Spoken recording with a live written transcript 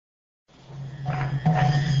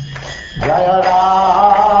Jaya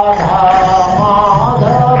Radha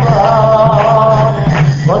Madhava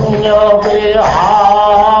Punya Vihari.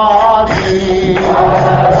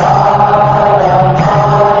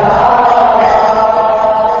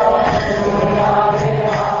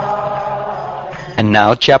 And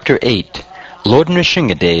now chapter 8. Lord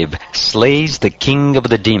Nrsimhadeva slays the king of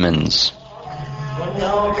the demons.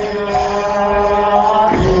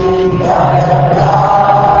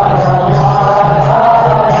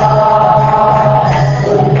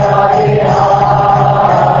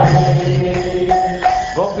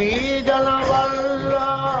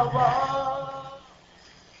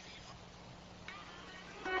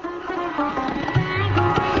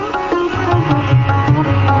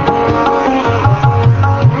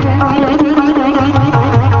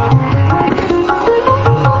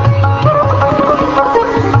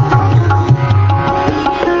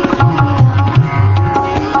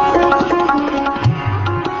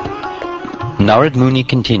 Narad Muni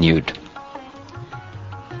continued.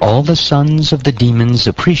 All the sons of the demons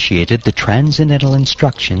appreciated the transcendental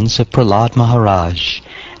instructions of Prahlad Maharaj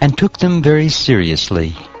and took them very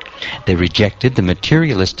seriously. They rejected the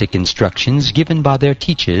materialistic instructions given by their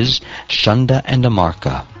teachers, Shanda and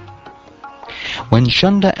Amarka. When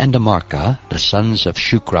Shanda and Amarka, the sons of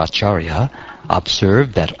Shukracharya,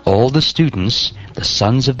 observed that all the students, the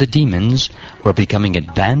sons of the demons, were becoming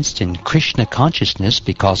advanced in Krishna consciousness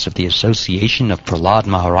because of the association of Prahlad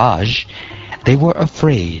Maharaj, they were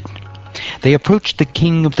afraid. They approached the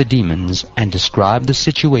king of the demons and described the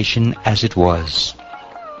situation as it was.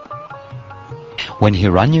 When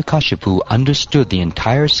Hiranyakashipu understood the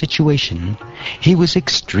entire situation, he was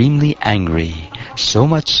extremely angry, so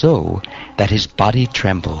much so that his body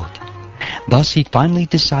trembled. Thus he finally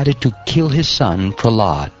decided to kill his son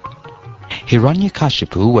Prahlad.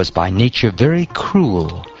 Hiranyakashipu was by nature very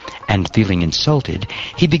cruel, and feeling insulted,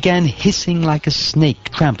 he began hissing like a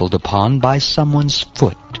snake trampled upon by someone's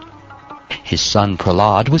foot. His son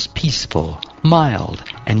Prahlad was peaceful, mild,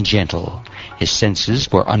 and gentle. His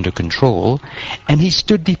senses were under control, and he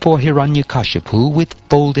stood before Hiranyakashipu with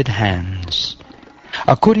folded hands.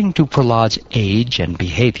 According to Prahlad's age and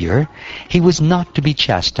behavior, he was not to be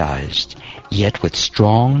chastised, yet with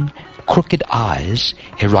strong, crooked eyes,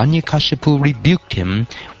 Hiranyakashipu rebuked him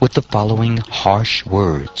with the following harsh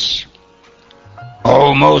words.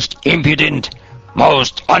 O most impudent,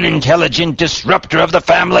 most unintelligent disruptor of the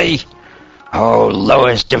family! O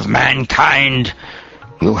lowest of mankind!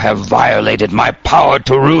 You have violated my power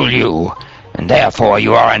to rule you, and therefore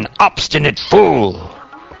you are an obstinate fool.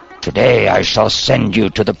 Today I shall send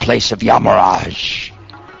you to the place of Yamaraj.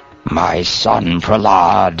 My son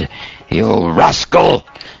Prahlad, you rascal!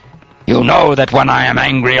 You know that when I am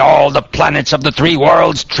angry all the planets of the three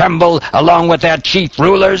worlds tremble along with their chief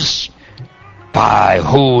rulers? By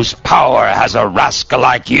whose power has a rascal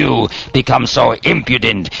like you become so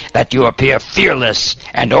impudent that you appear fearless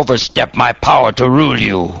and overstep my power to rule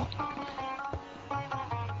you?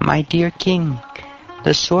 My dear king,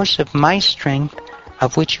 the source of my strength,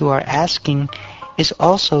 of which you are asking, is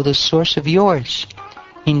also the source of yours.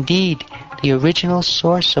 Indeed, the original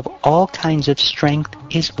source of all kinds of strength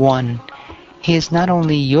is one. He is not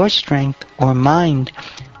only your strength or mind,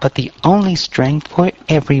 but the only strength for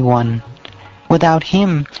everyone. Without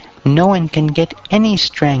him, no one can get any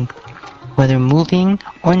strength, whether moving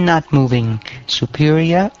or not moving,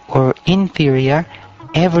 superior or inferior.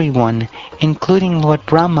 Everyone, including Lord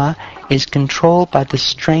Brahma, is controlled by the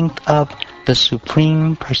strength of the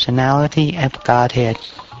Supreme Personality of Godhead.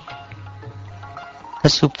 The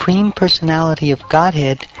Supreme Personality of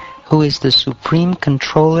Godhead, who is the Supreme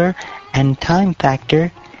Controller and Time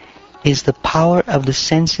Factor, is the power of the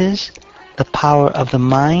senses, the power of the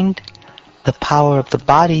mind, the power of the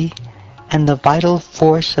body, and the vital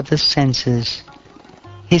force of the senses.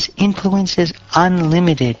 His influence is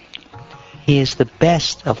unlimited. He is the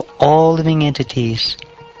best of all living entities,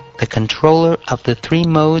 the controller of the three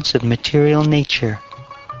modes of material nature.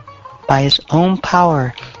 By his own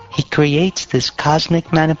power, he creates this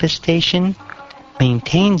cosmic manifestation,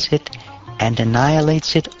 maintains it, and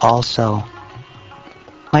annihilates it also.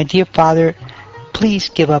 My dear father, please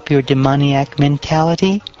give up your demoniac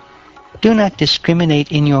mentality. Do not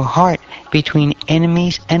discriminate in your heart between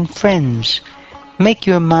enemies and friends. Make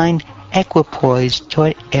your mind equipoised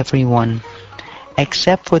toward everyone.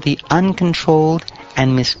 Except for the uncontrolled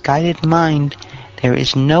and misguided mind, there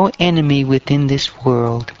is no enemy within this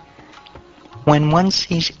world. When one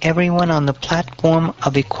sees everyone on the platform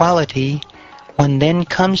of equality, one then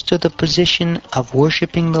comes to the position of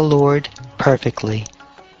worshipping the Lord perfectly.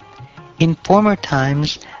 In former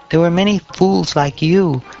times, there were many fools like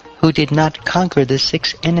you who did not conquer the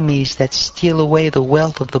 6 enemies that steal away the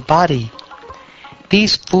wealth of the body.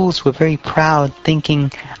 These fools were very proud,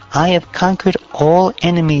 thinking, I have conquered all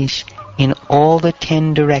enemies in all the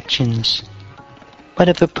 10 directions. But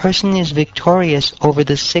if a person is victorious over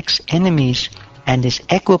the 6 enemies and is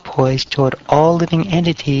equipoised toward all living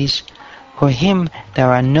entities, for him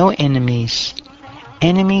there are no enemies.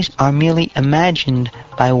 Enemies are merely imagined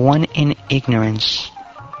by one in ignorance.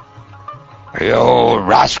 You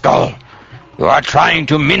rascal! You are trying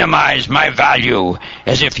to minimize my value,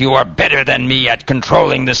 as if you are better than me at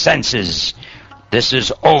controlling the senses. This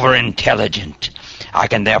is over-intelligent. I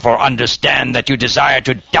can therefore understand that you desire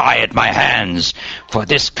to die at my hands, for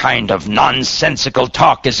this kind of nonsensical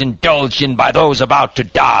talk is indulged in by those about to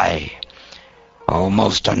die. O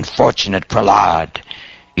most unfortunate Prahlad,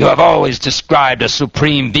 you have always described a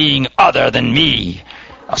supreme being other than me,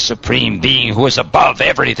 a supreme being who is above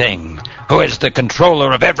everything, who is the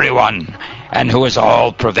controller of everyone, and who is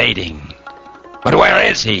all-pervading. But where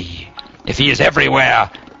is he? If he is everywhere,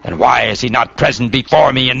 then why is he not present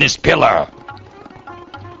before me in this pillar?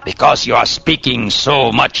 Because you are speaking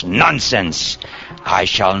so much nonsense, I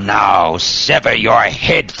shall now sever your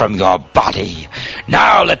head from your body.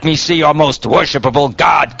 Now let me see your most worshipable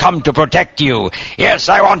God come to protect you. Yes,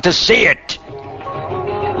 I want to see it.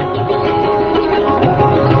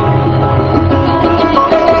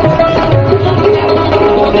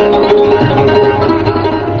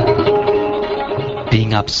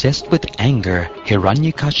 Being obsessed with anger,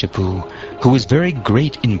 Hiranyakashipu, who was very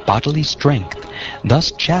great in bodily strength,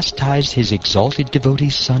 thus chastised his exalted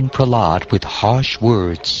devotee's son Prahlad with harsh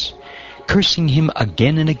words. Cursing him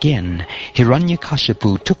again and again,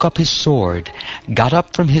 Hiranyakashipu took up his sword, got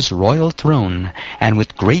up from his royal throne, and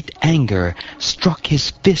with great anger struck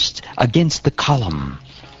his fist against the column.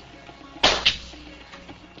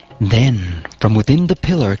 Then from within the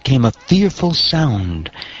pillar came a fearful sound,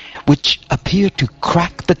 which appeared to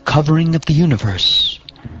crack the covering of the universe.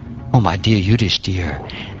 Oh, my dear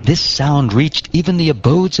Yudhishthir, this sound reached even the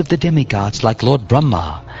abodes of the demigods like Lord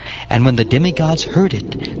Brahma, and when the demigods heard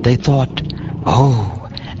it, they thought, oh,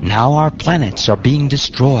 now our planets are being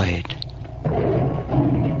destroyed.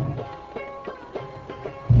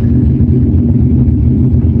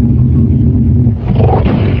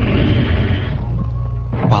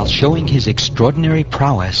 While showing his extraordinary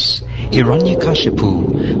prowess,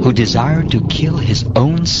 Hiranyakashipu, who desired to kill his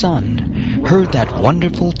own son, heard that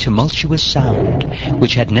wonderful tumultuous sound,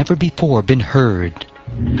 which had never before been heard.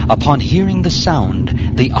 Upon hearing the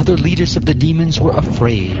sound, the other leaders of the demons were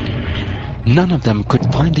afraid. None of them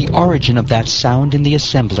could find the origin of that sound in the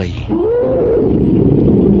assembly.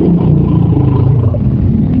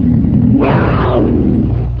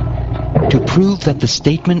 To prove that the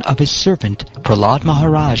statement of his servant, Prahlad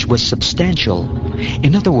Maharaj, was substantial,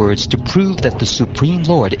 in other words, to prove that the Supreme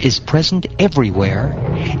Lord is present everywhere,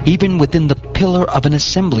 even within the pillar of an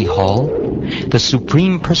assembly hall, the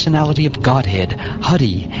Supreme Personality of Godhead,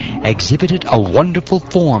 Hari, exhibited a wonderful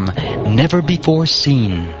form never before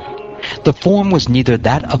seen. The form was neither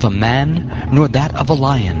that of a man nor that of a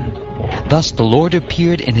lion. Thus the Lord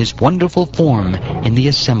appeared in his wonderful form in the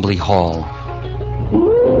assembly hall.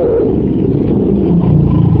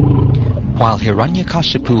 While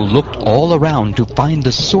Hiranyakashipu looked all around to find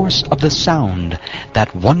the source of the sound,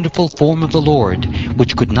 that wonderful form of the Lord,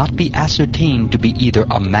 which could not be ascertained to be either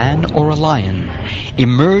a man or a lion,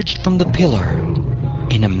 emerged from the pillar.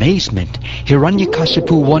 In amazement,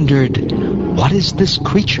 Hiranyakashipu wondered, what is this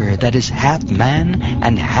creature that is half man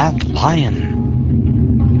and half lion?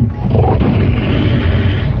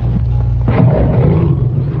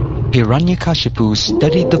 Hiranyakashipu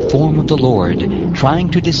studied the form of the Lord, trying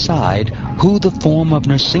to decide who the form of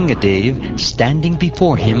Nrsimhadeva standing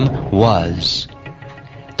before him was.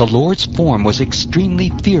 The Lord's form was extremely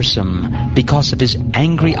fearsome because of his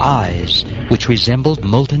angry eyes, which resembled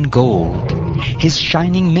molten gold, his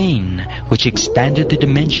shining mane, which expanded the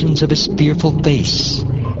dimensions of his fearful face,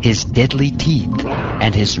 his deadly teeth,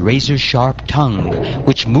 and his razor-sharp tongue,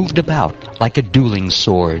 which moved about like a dueling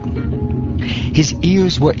sword. His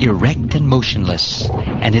ears were erect and motionless,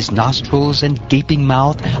 and his nostrils and gaping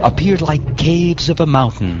mouth appeared like caves of a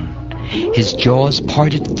mountain. His jaws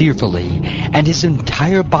parted fearfully, and his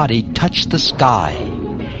entire body touched the sky.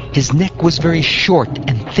 His neck was very short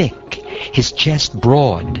and thick, his chest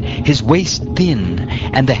broad, his waist thin,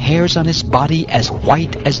 and the hairs on his body as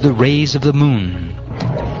white as the rays of the moon.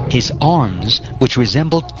 His arms, which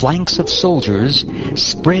resembled flanks of soldiers,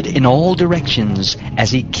 spread in all directions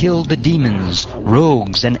as he killed the demons,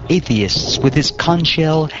 rogues, and atheists with his conch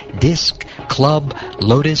shell, disc, club,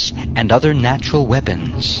 lotus, and other natural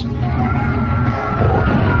weapons.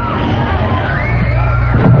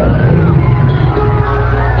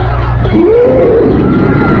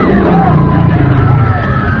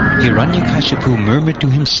 Hiranyakashipu murmured to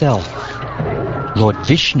himself, "Lord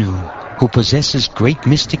Vishnu, who possesses great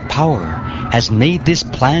mystic power, has made this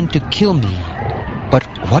plan to kill me. But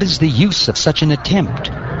what is the use of such an attempt?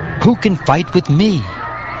 Who can fight with me?"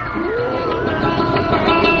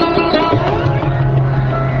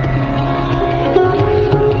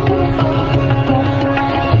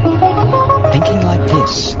 Thinking like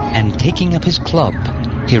this, and taking up his club,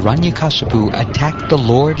 Hiranyakashipu attacked the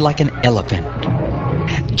Lord like an elephant.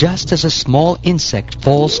 Just as a small insect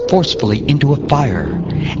falls forcefully into a fire,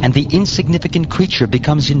 and the insignificant creature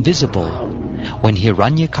becomes invisible, when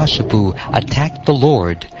Hiranyakashipu attacked the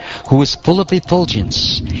Lord, who was full of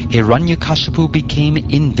effulgence, Hiranyakashipu became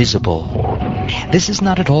invisible. This is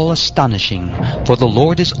not at all astonishing, for the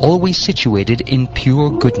Lord is always situated in pure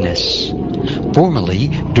goodness. Formerly,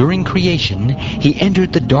 during creation, he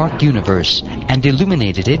entered the dark universe and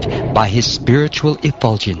illuminated it by his spiritual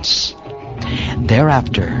effulgence.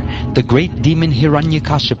 Thereafter, the great demon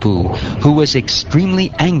Hiranyakashipu, who was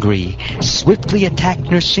extremely angry, swiftly attacked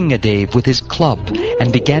Nrsimhadeva with his club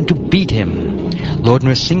and began to beat him. Lord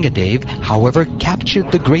Nrsimhadeva, however,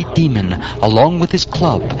 captured the great demon along with his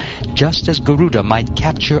club, just as Garuda might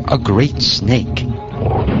capture a great snake.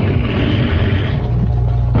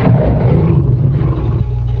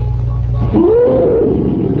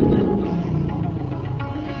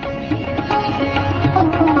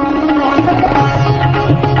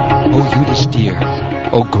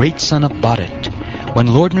 O great son of Bharat,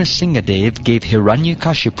 when Lord Nrsimhadeva gave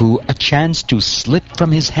Hiranyakashipu a chance to slip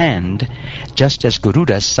from his hand, just as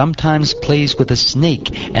Garuda sometimes plays with a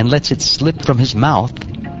snake and lets it slip from his mouth,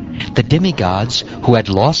 the demigods who had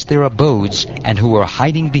lost their abodes and who were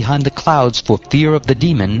hiding behind the clouds for fear of the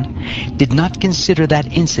demon did not consider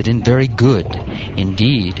that incident very good.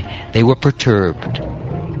 Indeed, they were perturbed.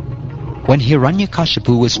 When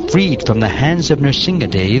Hiranyakashipu was freed from the hands of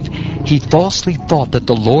Nrsimhadeva, he falsely thought that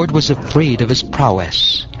the Lord was afraid of his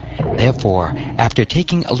prowess. Therefore, after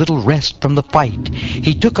taking a little rest from the fight,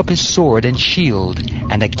 he took up his sword and shield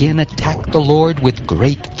and again attacked the Lord with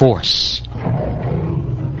great force.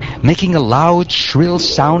 Making a loud, shrill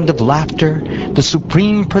sound of laughter, the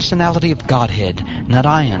Supreme Personality of Godhead,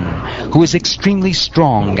 Narayan, who is extremely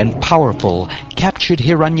strong and powerful, captured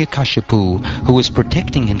Hiranyakashipu, who was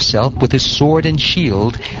protecting himself with his sword and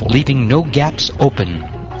shield, leaving no gaps open.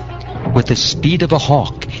 With the speed of a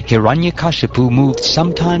hawk, Hiranyakashipu moved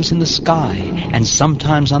sometimes in the sky and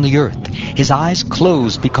sometimes on the earth, his eyes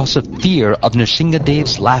closed because of fear of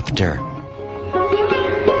Nrsimhadeva's laughter.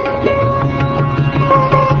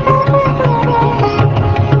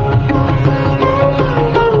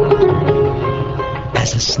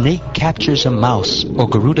 As a snake captures a mouse, or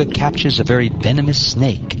Garuda captures a very venomous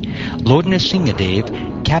snake, Lord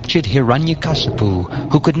Nrsimhadeva captured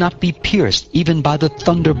Hiranyakashipu, who could not be pierced even by the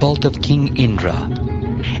thunderbolt of King Indra.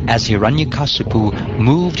 As Hiranyakashipu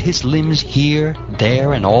moved his limbs here,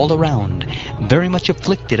 there, and all around, very much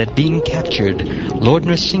afflicted at being captured, Lord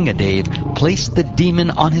Nrsimhadeva placed the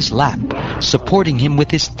demon on his lap, supporting him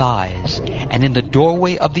with his thighs, and in the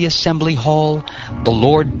doorway of the assembly hall, the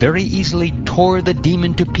Lord very easily tore the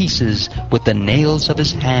demon to pieces with the nails of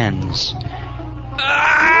his hands.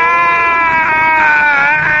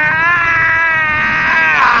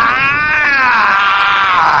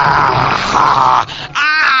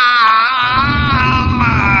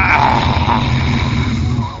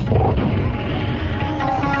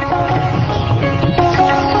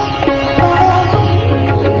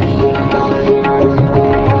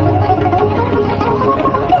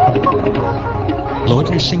 Lord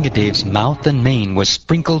Nrsimhadeva's mouth and mane was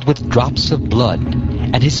sprinkled with drops of blood,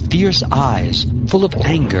 and his fierce eyes, full of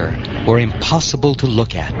anger, were impossible to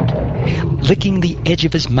look at. Licking the edge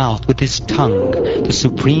of his mouth with his tongue, the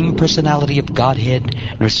Supreme Personality of Godhead,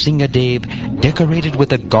 Nrsimhadeva, decorated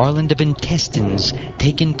with a garland of intestines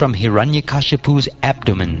taken from Hiranyakashipu's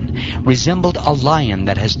abdomen, resembled a lion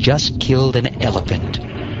that has just killed an elephant.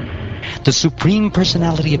 The Supreme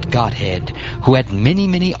Personality of Godhead, who had many,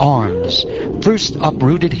 many arms, first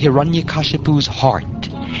uprooted Hiranyakashipu's heart,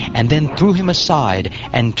 and then threw him aside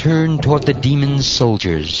and turned toward the demon's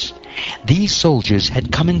soldiers. These soldiers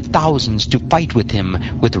had come in thousands to fight with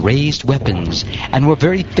him with raised weapons, and were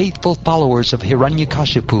very faithful followers of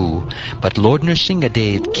Hiranyakashipu, but Lord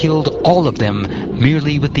Nrsimhadeva killed all of them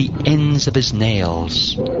merely with the ends of his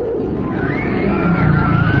nails.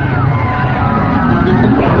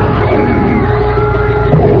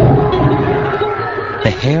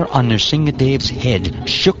 The hair on Nrsimhadeva's head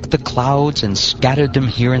shook the clouds and scattered them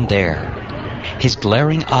here and there. His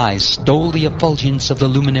glaring eyes stole the effulgence of the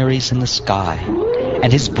luminaries in the sky.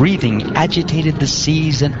 and his breathing agitated the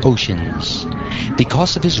seas and oceans.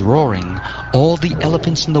 Because of his roaring, all the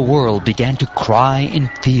elephants in the world began to cry in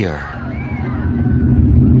fear.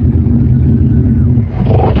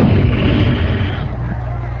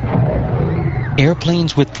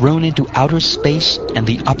 Airplanes were thrown into outer space and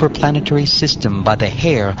the upper planetary system by the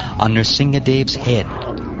hair on Nrsimhadeva's head.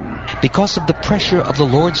 Because of the pressure of the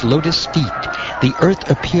Lord's lotus feet, the earth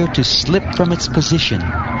appeared to slip from its position,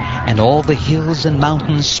 and all the hills and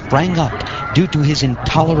mountains sprang up due to his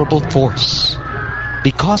intolerable force.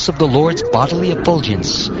 Because of the Lord's bodily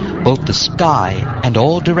effulgence, both the sky and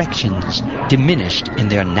all directions diminished in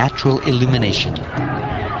their natural illumination.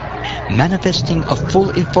 Manifesting a full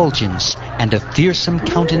effulgence and a fearsome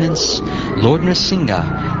countenance, Lord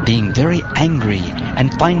Nrsimha, being very angry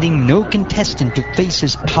and finding no contestant to face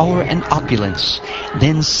his power and opulence,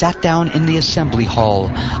 then sat down in the assembly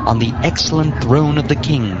hall on the excellent throne of the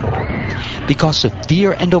king. Because of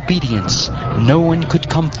fear and obedience, no one could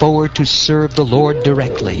come forward to serve the Lord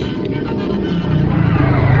directly.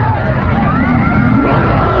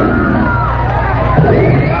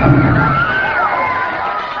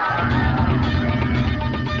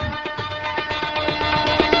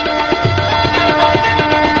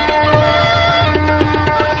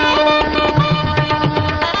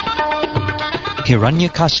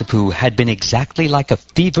 Hiranyakashipu had been exactly like a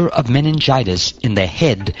fever of meningitis in the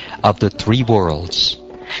head of the three worlds.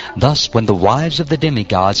 Thus, when the wives of the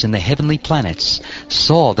demigods in the heavenly planets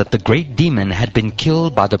saw that the great demon had been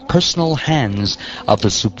killed by the personal hands of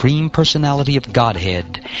the Supreme Personality of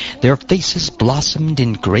Godhead, their faces blossomed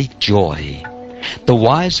in great joy. The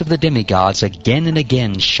wives of the demigods again and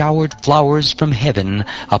again showered flowers from heaven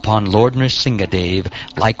upon Lord Nrsimhadeva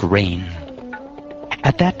like rain.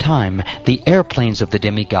 At that time, the airplanes of the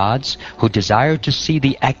demigods, who desired to see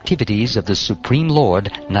the activities of the Supreme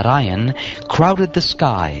Lord, Narayan, crowded the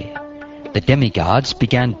sky. The demigods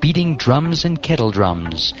began beating drums and kettle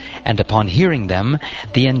drums, and upon hearing them,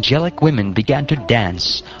 the angelic women began to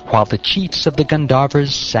dance, while the chiefs of the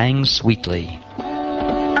Gandharvas sang sweetly.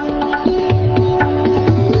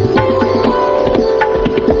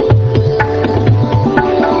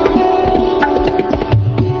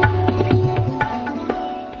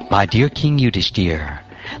 My dear King Yudhishthir,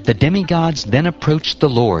 the demigods then approached the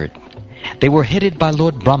Lord. They were headed by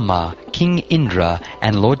Lord Brahma, King Indra,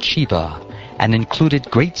 and Lord Shiva, and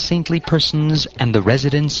included great saintly persons and the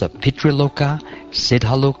residents of Pitraloka,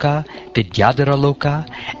 Siddhaloka, Vidyadharaloka,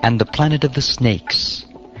 and the planet of the snakes.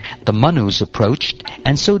 The Manus approached,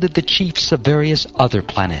 and so did the chiefs of various other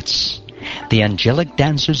planets. The angelic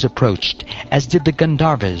dancers approached, as did the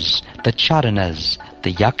Gandharvas, the Charanas,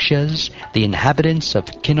 the Yakshas, the inhabitants of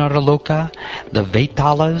Kinnaraloka, the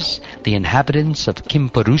Vaitalas, the inhabitants of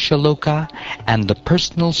Kimpurushaloka, and the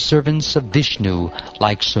personal servants of Vishnu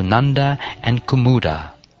like Sunanda and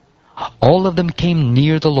Kumuda. All of them came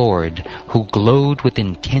near the Lord, who glowed with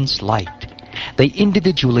intense light. They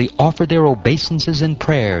individually offered their obeisances and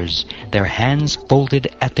prayers, their hands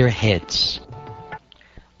folded at their heads.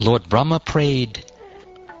 Lord Brahma prayed,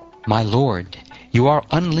 "My Lord, you are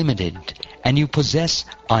unlimited, and you possess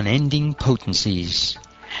unending potencies.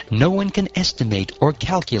 No one can estimate or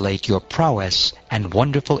calculate your prowess and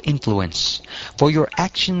wonderful influence, for your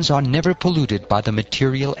actions are never polluted by the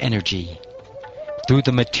material energy. Through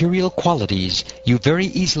the material qualities, you very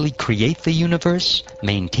easily create the universe,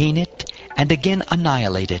 maintain it, and again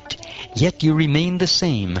annihilate it, yet you remain the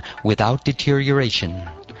same without deterioration.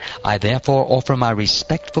 I therefore offer my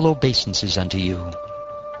respectful obeisances unto you."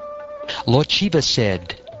 Lord Shiva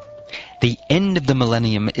said, "The end of the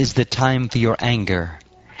millennium is the time for your anger.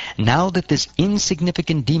 Now that this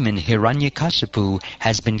insignificant demon Hiranyakashipu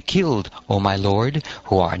has been killed, O my Lord,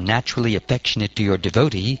 who are naturally affectionate to your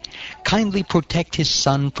devotee, kindly protect his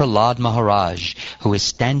son Prahlad Maharaj, who is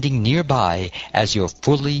standing nearby as your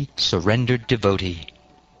fully surrendered devotee."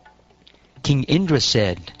 King Indra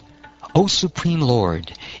said, "O Supreme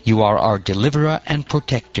Lord, you are our deliverer and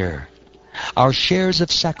protector. Our shares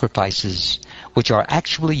of sacrifices, which are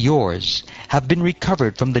actually yours, have been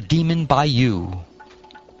recovered from the demon by you.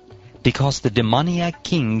 Because the demoniac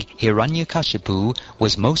king Hiranyakashipu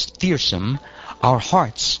was most fearsome, our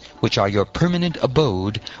hearts, which are your permanent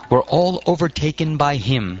abode, were all overtaken by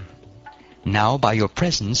him. Now by your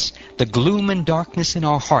presence, the gloom and darkness in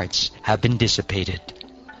our hearts have been dissipated.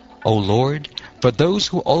 O Lord, for those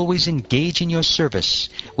who always engage in your service,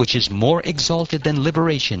 which is more exalted than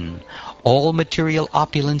liberation, all material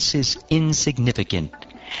opulence is insignificant.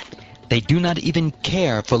 They do not even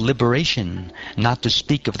care for liberation, not to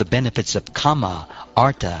speak of the benefits of Kama,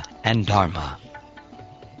 Artha, and Dharma.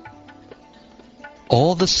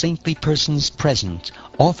 all the saintly persons present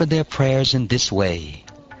offer their prayers in this way.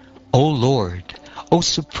 O Lord, O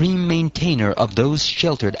Supreme Maintainer of those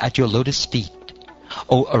sheltered at your lotus feet,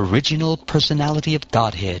 O Original Personality of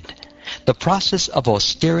Godhead, the process of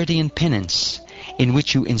austerity and penance, in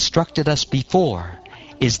which you instructed us before,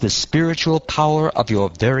 is the spiritual power of your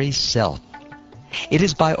very self. It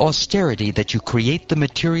is by austerity that you create the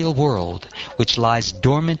material world, which lies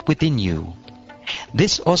dormant within you.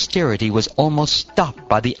 This austerity was almost stopped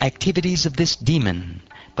by the activities of this demon,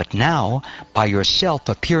 but now, by yourself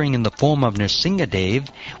appearing in the form of Nrsimhadeva,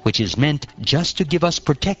 which is meant just to give us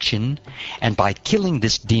protection, and by killing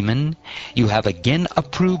this demon, you have again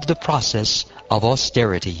approved the process of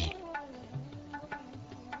austerity.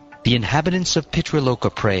 The inhabitants of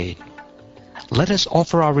Pitraloka prayed, "Let us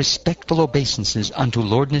offer our respectful obeisances unto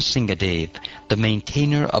Lord Nrsimhadeva, the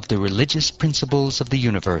maintainer of the religious principles of the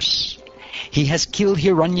universe. He has killed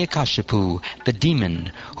Hiranyakashipu, the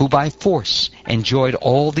demon, who by force enjoyed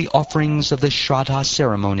all the offerings of the Shraddha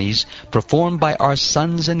ceremonies performed by our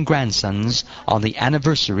sons and grandsons on the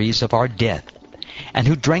anniversaries of our death, and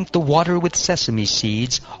who drank the water with sesame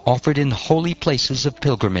seeds offered in holy places of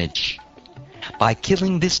pilgrimage. By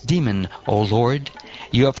killing this demon, O Lord,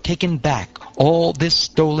 you have taken back all this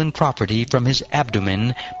stolen property from his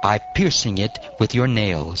abdomen by piercing it with your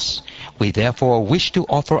nails. We therefore wish to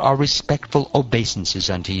offer our respectful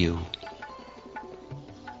obeisances unto you."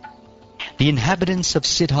 The inhabitants of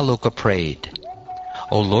Siddhaloka prayed,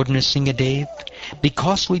 "O Lord Nrsimhadeva,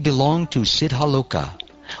 because we belong to Siddhaloka,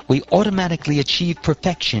 we automatically achieve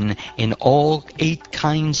perfection in all 8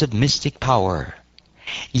 kinds of mystic power.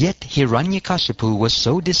 Yet Hiranyakashipu was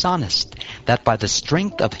so dishonest that by the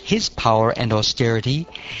strength of his power and austerity,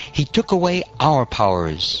 he took away our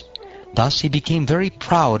powers. Thus he became very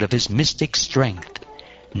proud of his mystic strength.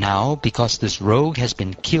 Now, because this rogue has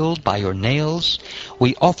been killed by your nails,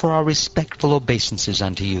 we offer our respectful obeisances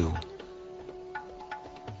unto you."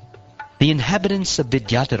 The inhabitants of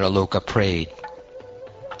Vidyataraloka prayed,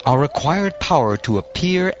 "Our acquired power to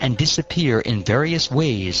appear and disappear in various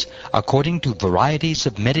ways, according to varieties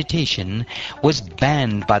of meditation, was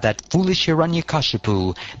banned by that foolish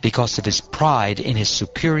Hiranyakashipu because of his pride in his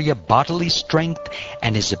superior bodily strength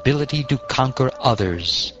and his ability to conquer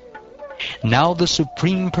others. Now the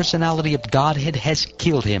Supreme Personality of Godhead has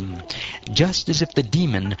killed him, just as if the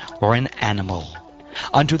demon were an animal.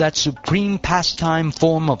 Unto that supreme pastime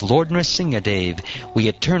form of Lord Nrsimhadeva we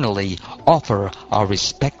eternally offer our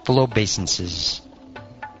respectful obeisances."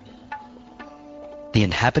 The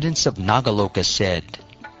inhabitants of Nagaloka said,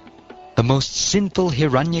 "The most sinful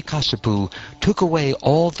Hiranyakashipu took away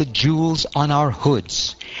all the jewels on our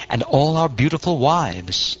hoods and all our beautiful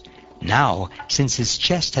wives. Now, since his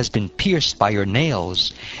chest has been pierced by your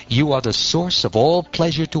nails, you are the source of all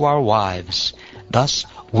pleasure to our wives. Thus,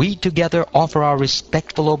 we together offer our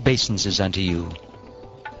respectful obeisances unto you."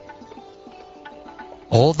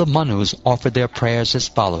 All the Manus offered their prayers as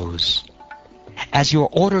follows. "As your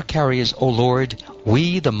order carriers, O Lord,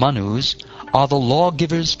 we, the Manus, are the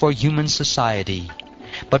lawgivers for human society.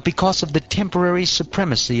 But because of the temporary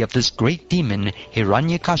supremacy of this great demon,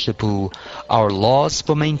 Hiranyakashipu, our laws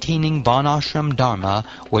for maintaining Varnashram Dharma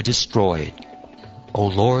were destroyed. O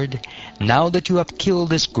Lord, now that you have killed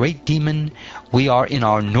this great demon, we are in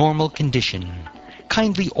our normal condition.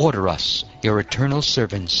 Kindly order us, your eternal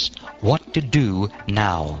servants, what to do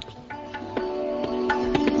now."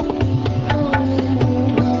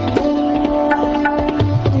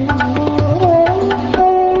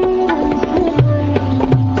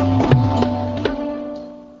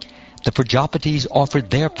 The Prajapatis offered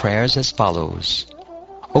their prayers as follows.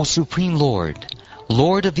 "O Supreme Lord,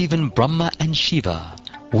 Lord of even Brahma and Shiva,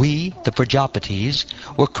 we, the Prajapatis,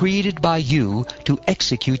 were created by you to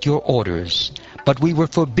execute your orders, but we were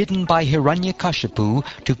forbidden by Hiranyakashipu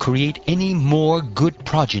to create any more good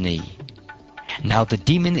progeny. Now the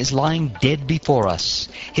demon is lying dead before us,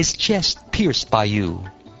 his chest pierced by you.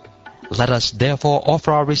 Let us therefore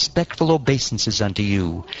offer our respectful obeisances unto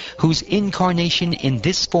you, whose incarnation in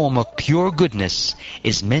this form of pure goodness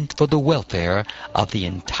is meant for the welfare of the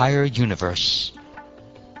entire universe."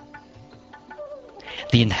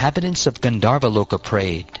 The inhabitants of Gandharvaloka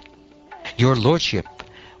prayed, "Your Lordship,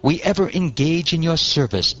 we ever engage in your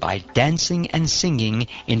service by dancing and singing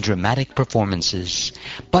in dramatic performances.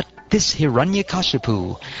 But this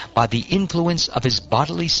Hiranyakashipu, by the influence of his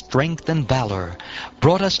bodily strength and valor,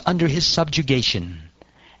 brought us under his subjugation.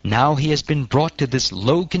 Now he has been brought to this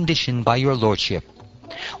low condition by your Lordship.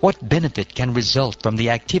 What benefit can result from the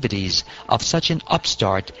activities of such an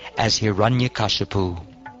upstart as Hiranyakashipu?"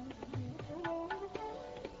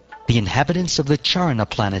 The inhabitants of the Charana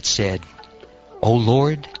planet said, O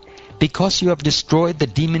Lord, because you have destroyed the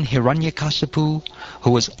demon Hiranyakashipu, who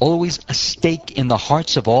was always a stake in the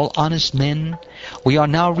hearts of all honest men, we are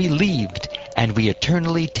now relieved, and we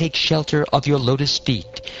eternally take shelter of your lotus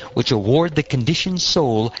feet, which award the conditioned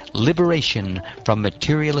soul liberation from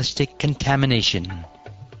materialistic contamination.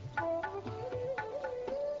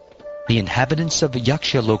 The inhabitants of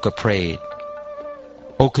Yakshaloka prayed,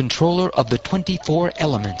 O controller of the 24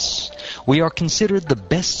 elements, we are considered the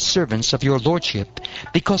best servants of your lordship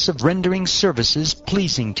because of rendering services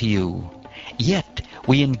pleasing to you. Yet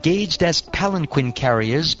we engaged as palanquin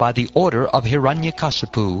carriers by the order of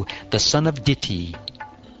Hiranyakashipu, the son of Diti.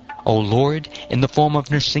 O Lord, in the form of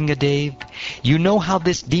Nrsimhadeva, you know how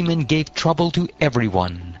this demon gave trouble to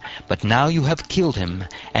everyone, but now you have killed him,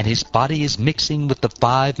 and his body is mixing with the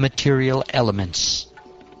 5 material elements.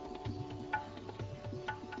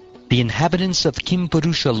 The inhabitants of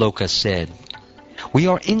Kimpurusha Loka said, We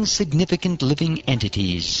are insignificant living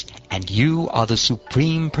entities, and you are the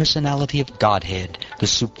Supreme Personality of Godhead, the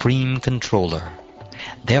Supreme Controller.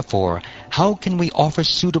 Therefore, how can we offer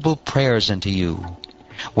suitable prayers unto you?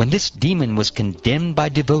 When this demon was condemned by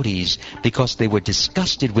devotees because they were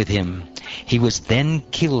disgusted with him, he was then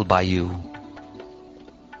killed by you.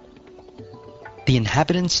 The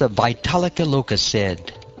inhabitants of Vaitalika Loka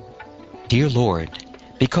said, Dear Lord,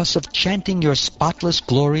 because of chanting your spotless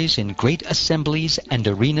glories in great assemblies and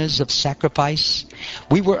arenas of sacrifice,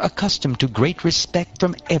 we were accustomed to great respect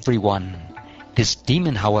from everyone. This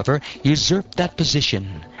demon, however, usurped that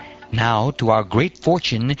position. Now, to our great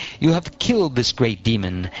fortune, you have killed this great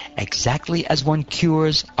demon, exactly as one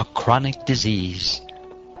cures a chronic disease.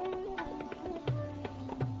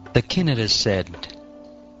 The Kinnadas said,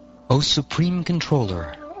 O Supreme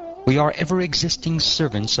Controller, we are ever-existing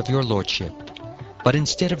servants of your lordship. But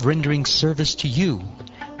instead of rendering service to you,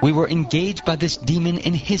 we were engaged by this demon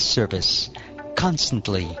in his service,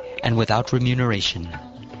 constantly and without remuneration.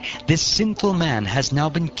 This sinful man has now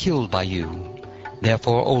been killed by you.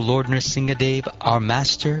 Therefore, O Lord Nrsimhadeva, our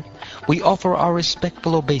Master, we offer our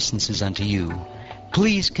respectful obeisances unto you.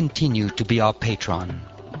 Please continue to be our patron.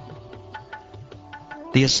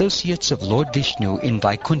 The associates of Lord Vishnu in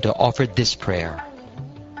Vaikuntha offered this prayer.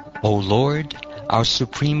 O Lord, our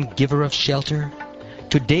supreme giver of shelter,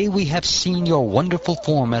 today we have seen your wonderful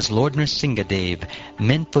form as Lord Nrsimhadeva,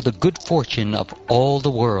 meant for the good fortune of all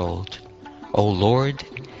the world. O Lord,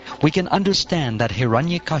 we can understand that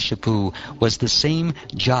Hiranyakashipu was the same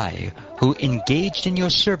Jai who engaged in your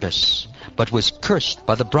service, but was cursed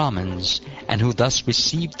by the Brahmins, and who thus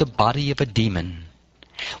received the body of a demon.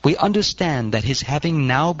 We understand that his having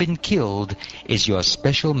now been killed is your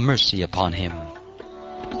special mercy upon him.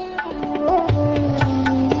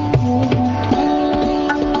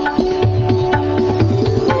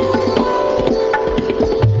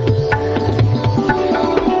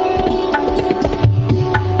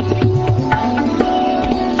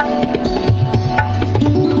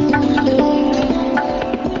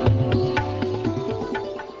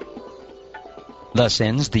 Thus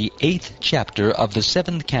ends the 8th chapter of the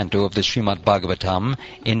 7th canto of the Srimad Bhagavatam,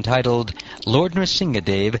 entitled, Lord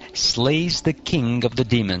Nrsimhadeva Slays the King of the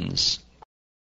Demons.